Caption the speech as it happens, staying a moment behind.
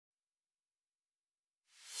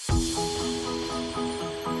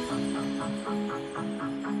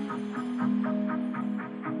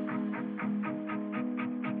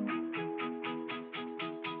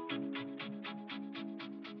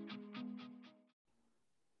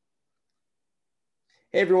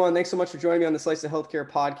Hey everyone, thanks so much for joining me on the Slice of Healthcare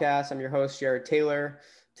podcast. I'm your host, Jared Taylor.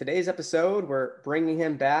 Today's episode, we're bringing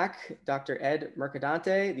him back, Dr. Ed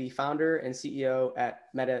Mercadante, the founder and CEO at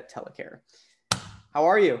Meta Telecare. How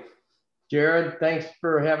are you? Jared, thanks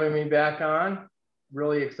for having me back on.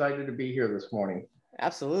 Really excited to be here this morning.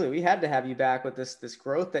 Absolutely. We had to have you back with this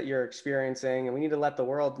growth that you're experiencing, and we need to let the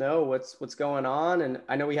world know what's going on. And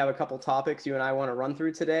I know we have a couple topics you and I want to run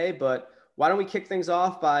through today, but why don't we kick things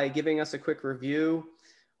off by giving us a quick review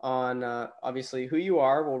on obviously who you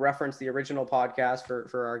are. We'll reference the original podcast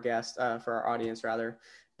for our guest, for our audience rather,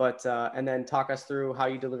 but and then talk us through how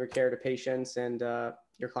you deliver care to patients and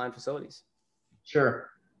your client facilities. Sure.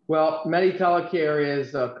 Well, Telecare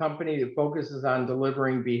is a company that focuses on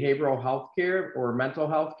delivering behavioral health care or mental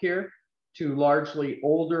health care to largely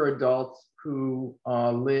older adults who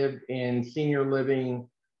live in senior living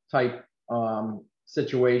type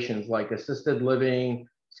situations like assisted living,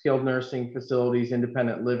 skilled nursing facilities,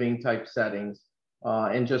 independent living type settings.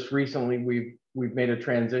 And just recently, we've made a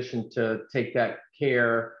transition to take that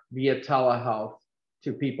care via telehealth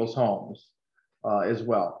to people's homes as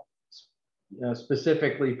well,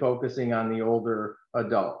 specifically focusing on the older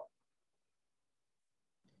adult.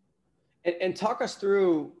 And talk us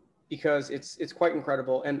through, because it's quite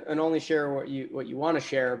incredible, and only share what you want to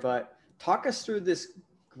share, but talk us through this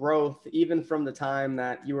growth, even from the time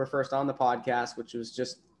that you were first on the podcast, which was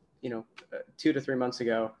just 2 to 3 months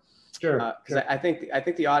ago. Sure. Because I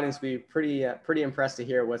think the audience will be pretty impressed to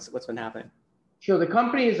hear what's been happening. Sure. The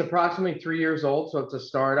company is approximately 3 years old, so it's a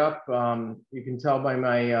startup. You can tell by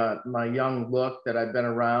my young look that I've been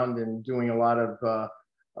around and doing a lot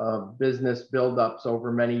of business buildups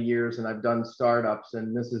over many years, and I've done startups,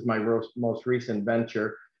 and this is my most recent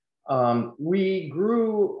venture. We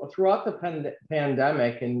grew throughout the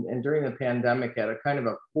pandemic, and during the pandemic at a kind of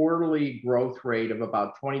a quarterly growth rate of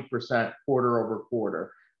about 20% quarter over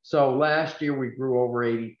quarter. So last year we grew over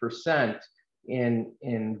 80%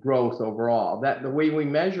 in growth overall. That the way we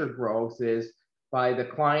measure growth is by the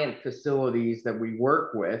client facilities that we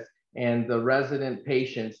work with and the resident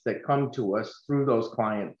patients that come to us through those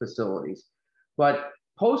client facilities. But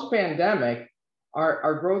post-pandemic,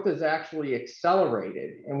 our growth has actually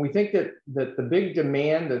accelerated. And we think that the big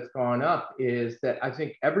demand that's gone up is that I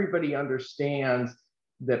think everybody understands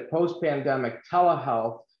that post-pandemic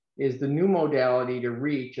telehealth is the new modality to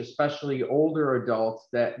reach, especially older adults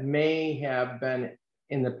that may have been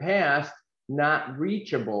in the past not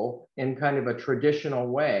reachable in kind of a traditional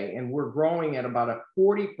way. And we're growing at about a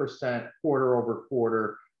 40% quarter over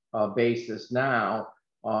quarter basis now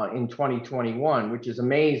in 2021, which is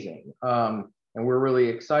amazing. And we're really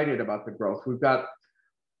excited about the growth. We've got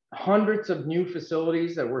hundreds of new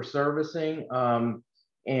facilities that we're servicing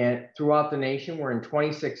and throughout the nation. We're in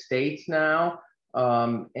 26 states now.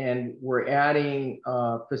 And we're adding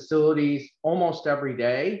facilities almost every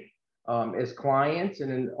day as clients.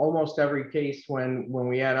 And in almost every case, when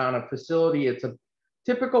we add on a facility, it's a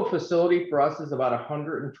typical facility for us is about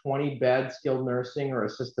 120 bed skilled nursing or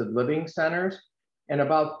assisted living centers. And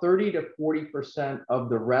about 30 to 40% of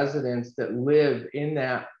the residents that live in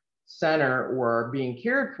that center or are being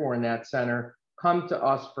cared for in that center come to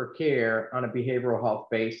us for care on a behavioral health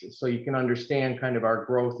basis. So you can understand kind of our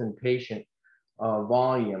growth in patient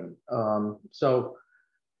volume. So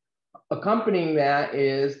accompanying that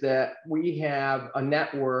is that we have a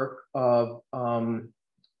network of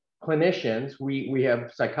clinicians. We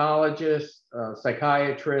have psychologists,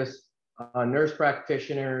 psychiatrists, nurse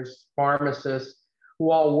practitioners, pharmacists, who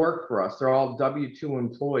all work for us. They're all W-2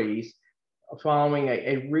 employees following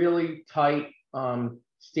a really tight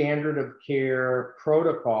standard of care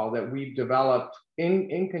protocol that we've developed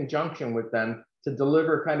in conjunction with them to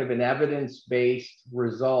deliver kind of an evidence-based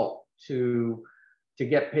result to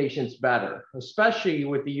get patients better, especially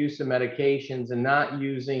with the use of medications and not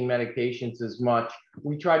using medications as much.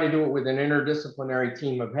 We try to do it with an interdisciplinary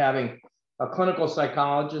team of having a clinical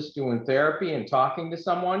psychologist doing therapy and talking to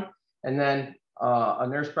someone, and then a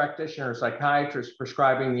nurse practitioner or psychiatrist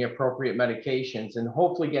prescribing the appropriate medications and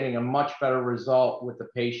hopefully getting a much better result with the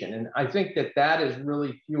patient. And I think that has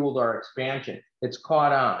really fueled our expansion. It's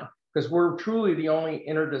caught on because we're truly the only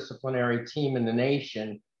interdisciplinary team in the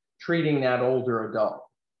nation treating that older adult.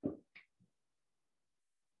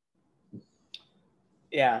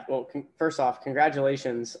 Yeah, well, first off,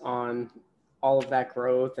 congratulations on all of that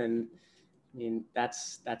growth. And I mean,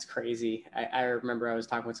 that's crazy. I remember I was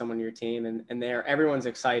talking with someone on your team and everyone's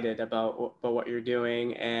excited about what you're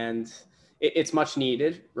doing, and it's much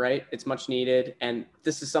needed, right? It's much needed. And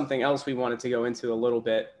this is something else we wanted to go into a little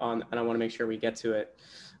bit on, and I want to make sure we get to it.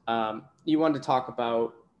 You wanted to talk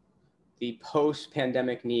about the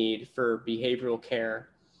post-pandemic need for behavioral care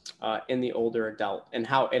in the older adult, and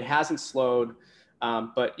how it hasn't slowed.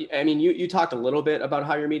 But I mean, you talked a little bit about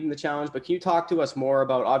how you're meeting the challenge, but can you talk to us more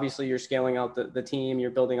about, obviously you're scaling out the team,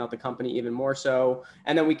 you're building out the company even more so,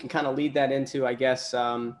 and then we can kind of lead that into, I guess,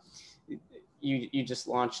 you just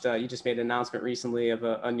launched, you just made an announcement recently of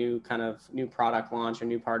a new product launch, a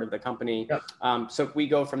new part of the company. Yep. So if we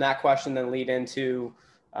go from that question, then lead into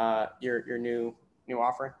your new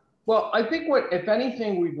offering. Well, I think what, if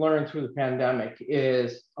anything, we've learned through the pandemic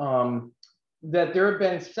is that there have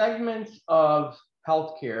been segments of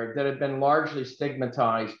healthcare that have been largely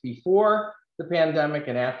stigmatized before the pandemic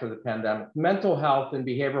and after the pandemic. Mental health and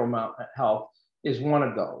behavioral health is one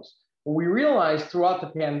of those. What we realized throughout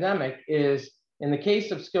the pandemic is, in the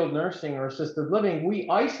case of skilled nursing or assisted living, we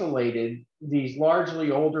isolated these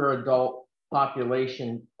largely older adult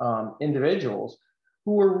population individuals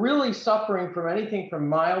who were really suffering from anything from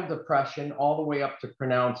mild depression all the way up to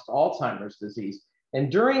pronounced Alzheimer's disease.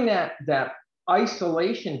 And during that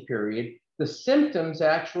isolation period, the symptoms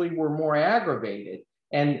actually were more aggravated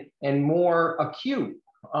and more acute.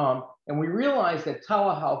 And we realized that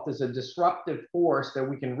telehealth is a disruptive force that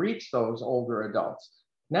we can reach those older adults.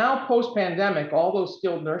 Now, post-pandemic, all those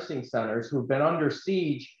skilled nursing centers who've been under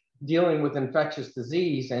siege dealing with infectious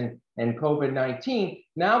disease and COVID-19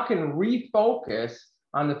 now can refocus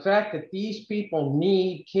on the fact that these people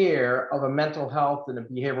need care of a mental health and a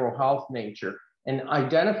behavioral health nature, and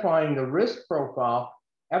identifying the risk profile.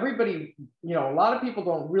 Everybody, a lot of people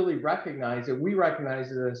don't really recognize it. We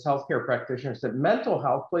recognize it as healthcare practitioners, that mental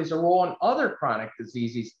health plays a role in other chronic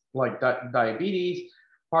diseases like diabetes,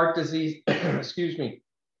 heart disease, excuse me.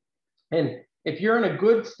 And if you're in a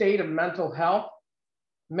good state of mental health,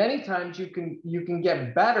 many times you can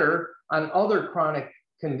get better on other chronic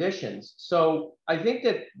conditions. So I think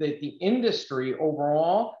that the industry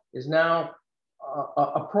overall is now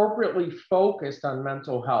appropriately focused on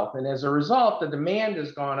mental health. And as a result, the demand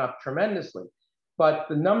has gone up tremendously. But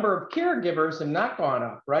the number of caregivers have not gone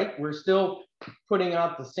up, right? We're still putting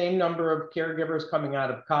out the same number of caregivers coming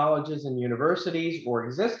out of colleges and universities or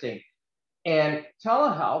existing. And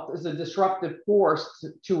telehealth is a disruptive force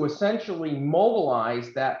to essentially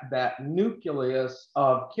mobilize that nucleus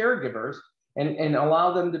of caregivers and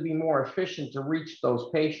allow them to be more efficient to reach those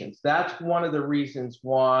patients. That's one of the reasons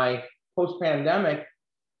why post-pandemic,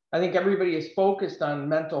 I think everybody is focused on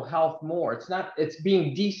mental health more. It's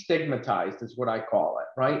being destigmatized is what I call it,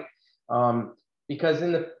 right? Because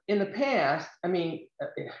in the past, I mean,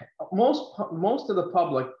 most of the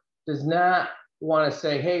public does not want to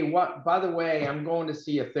say, hey, by the way, I'm going to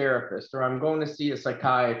see a therapist, or I'm going to see a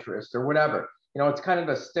psychiatrist, or whatever. It's kind of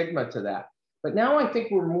a stigma to that. But now I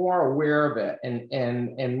think we're more aware of it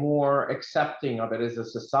and more accepting of it as a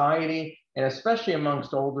society, and especially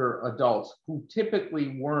amongst older adults who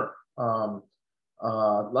typically weren't,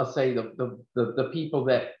 let's say, the people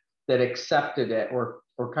that accepted it or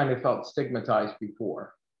kind of felt stigmatized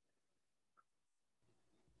before.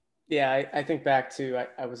 Yeah, I think back to,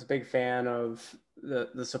 I was a big fan of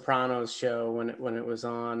the Sopranos show when it was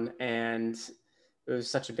on, and it was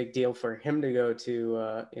such a big deal for him to go to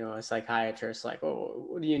a psychiatrist. Like, oh,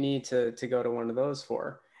 what do you need to go to one of those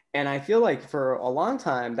for? And I feel like for a long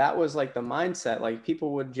time that was like the mindset. Like,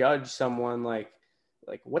 people would judge someone like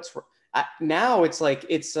what's now it's like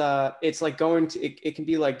going to it can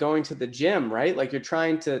be like going to the gym, right? Like, you're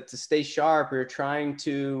trying to stay sharp, or you're trying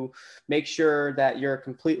to make sure that you're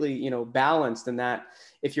completely balanced, and that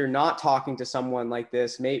if you're not talking to someone like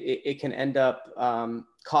this, maybe it can end up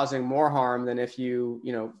causing more harm than if you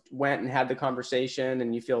went and had the conversation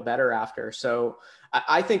and you feel better after. So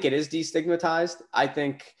I think it is destigmatized. I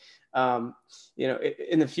think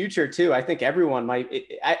in the future too, I think everyone might.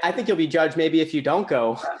 I think you'll be judged maybe if you don't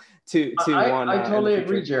go to one. I totally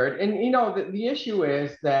agree, Jared. And the issue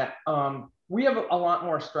is that we have a lot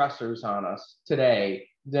more stressors on us today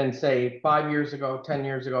than, say, 5 years ago, 10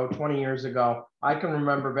 years ago, 20 years ago. I can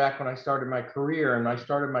remember back when I started my career,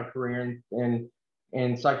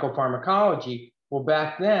 in psychopharmacology. Well,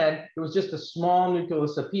 back then it was just a small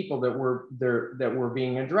nucleus of people that were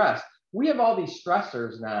being addressed. We have all these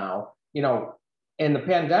stressors now, and the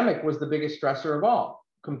pandemic was the biggest stressor of all.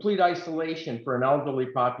 Complete isolation for an elderly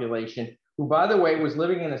population who, by the way, was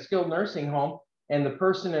living in a skilled nursing home, and the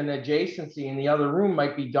person in adjacency in the other room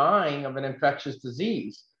might be dying of an infectious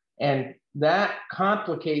disease. And that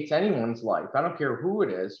complicates anyone's life. I don't care who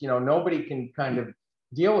it is. Nobody can kind of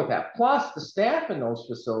deal with that. Plus, the staff in those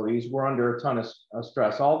facilities were under a ton of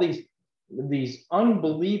stress. All these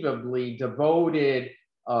unbelievably devoted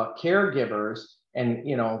caregivers and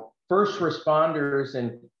first responders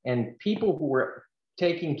and people who were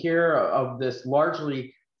taking care of this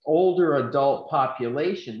largely older adult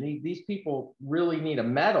population. These people really need a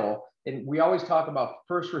medal. And we always talk about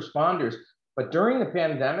first responders, but during the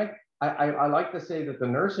pandemic, I like to say that the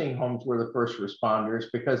nursing homes were the first responders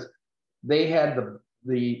because they had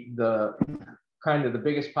the kind of the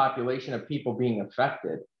biggest population of people being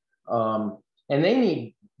affected. And they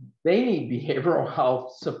need behavioral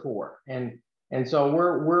health support. And so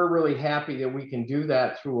we're really happy that we can do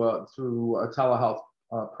that through a telehealth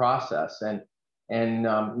process. And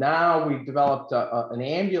now we've developed an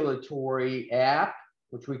ambulatory app,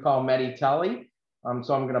 which we call MediTele.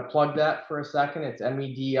 So I'm going to plug that for a second. It's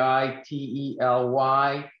MEDITELY.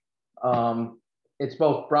 It's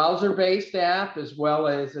both browser-based app as well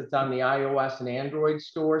as it's on the iOS and Android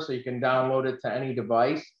store, so you can download it to any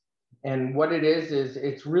device. And what it is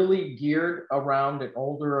it's really geared around an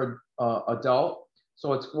older adult.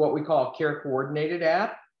 So it's what we call a care coordinated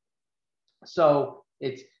app. So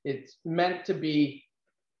it's meant to be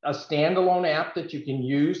a standalone app that you can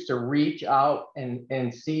use to reach out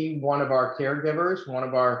and see one of our caregivers, one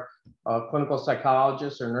of our clinical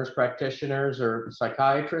psychologists or nurse practitioners or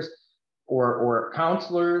psychiatrists or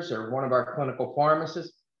counselors or one of our clinical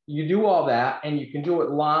pharmacists. You do all that and you can do it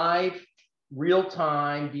live, real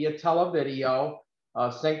time, via televideo,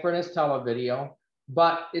 synchronous televideo.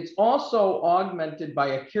 But it's also augmented by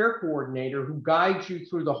a care coordinator who guides you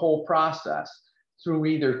through the whole process through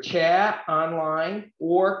either chat online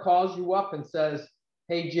or calls you up and says,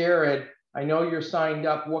 hey, Jared, I know you're signed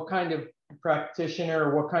up. What kind of practitioner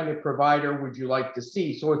or what kind of provider would you like to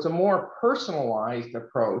see? So it's a more personalized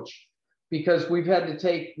approach because we're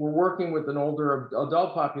working with an older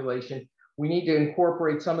adult population. We need to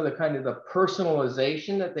incorporate some of the kind of the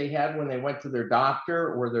personalization that they had when they went to their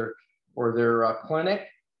doctor or their clinic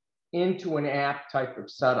into an app type of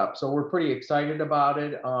setup. So we're pretty excited about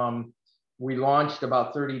it. We launched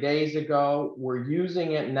about 30 days ago. We're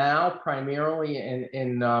using it now primarily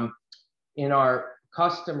in our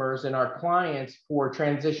customers and our clients for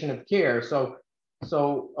transition of care. So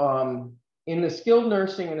in the skilled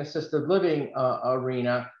nursing and assisted living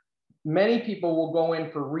arena, many people will go in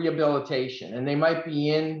for rehabilitation and they might be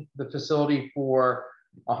in the facility for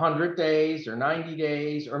 100 days or 90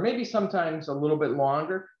 days, or maybe sometimes a little bit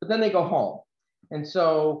longer, but then they go home. And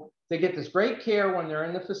so they get this great care when they're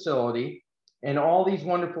in the facility and all these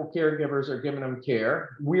wonderful caregivers are giving them care.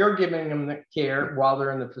 We are giving them the care while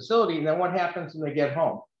they're in the facility. And then what happens when they get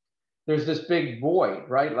home? There's this big void,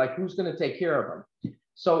 right? Like who's going to take care of them?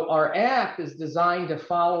 So our app is designed to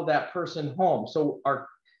follow that person home. So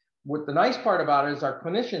what the nice part about it is our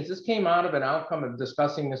clinicians, this came out of an outcome of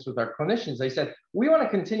discussing this with our clinicians. They said, we want to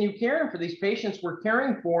continue caring for these patients we're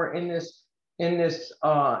caring for in this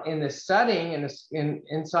setting,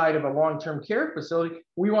 inside of a long-term care facility.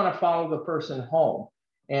 We want to follow the person home.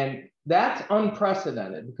 And that's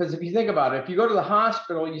unprecedented because if you think about it, if you go to the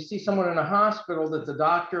hospital, you see someone in a hospital that's a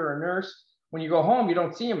doctor or a nurse. When you go home, you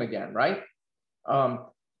don't see them again, right?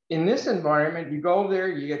 In this environment, you go there,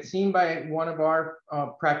 you get seen by one of our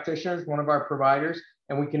practitioners, one of our providers,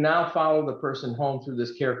 and we can now follow the person home through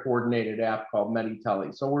this care coordinated app called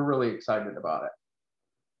MediTele. So we're really excited about it.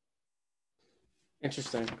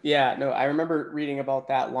 Interesting. Yeah, no, I remember reading about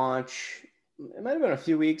that launch. It might have been a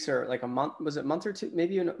few weeks or like a month. Was it a month or two?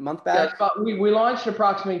 Maybe a month back? Yeah, we launched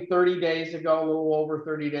approximately 30 days ago, a little over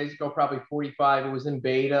 30 days ago, probably 45. It was in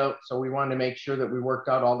beta. So we wanted to make sure that we worked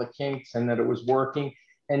out all the kinks and that it was working.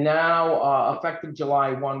 And now, effective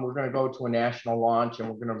July 1, we're going to go to a national launch and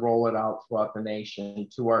we're going to roll it out throughout the nation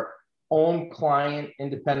to our own client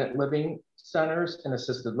independent living centers and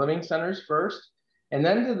assisted living centers first, and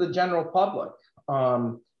then to the general public.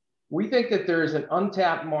 We think that there's an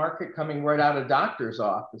untapped market coming right out of doctors'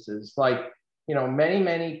 offices. Like,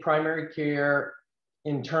 many primary care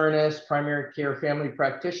internists, primary care family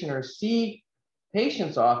practitioners see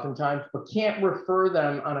patients oftentimes, but can't refer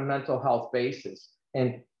them on a mental health basis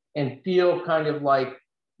and feel kind of like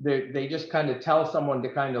they just kind of tell someone to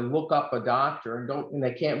kind of look up a doctor and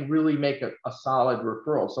they can't really make a solid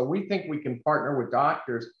referral. So we think we can partner with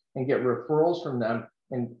doctors and get referrals from them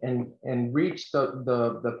and reach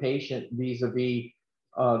the patient vis-a-vis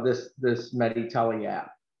this MediTele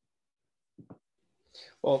app.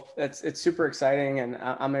 Well, it's super exciting, and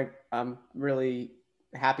I'm really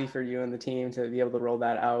happy for you and the team to be able to roll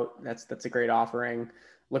that out. That's a great offering.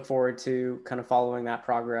 Look forward to kind of following that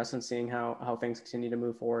progress and seeing how things continue to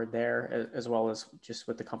move forward there, as well as just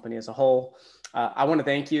with the company as a whole. I want to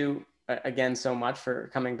thank you again so much for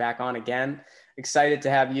coming back on again. Excited to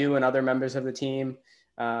have you and other members of the team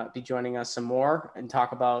be joining us some more and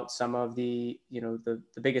talk about some of the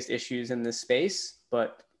biggest issues in this space,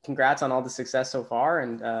 but congrats on all the success so far,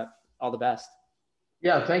 and all the best.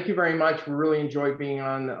 Yeah, thank you very much. We really enjoyed being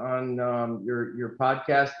on your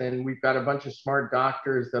podcast, and we've got a bunch of smart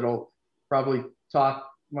doctors that'll probably talk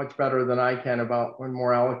much better than I can about, and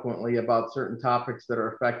more eloquently, about certain topics that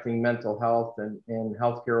are affecting mental health and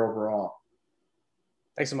healthcare overall.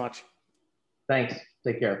 Thanks so much. Thanks.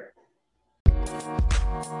 Take care.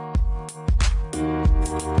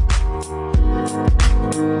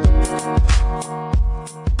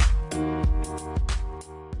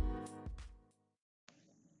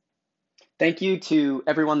 Thank you to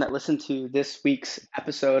everyone that listened to this week's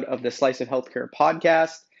episode of the Slice of Healthcare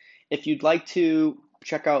podcast. If you'd like to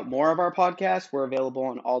check out more of our podcasts, we're available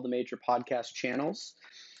on all the major podcast channels.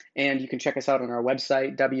 And you can check us out on our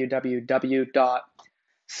website,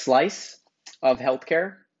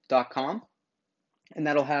 www.sliceofhealthcare.com. And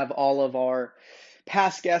that'll have all of our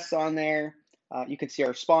past guests on there. You can see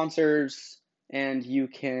our sponsors, and you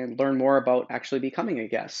can learn more about actually becoming a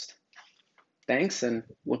guest. Thanks, and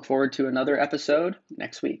look forward to another episode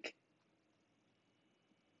next week.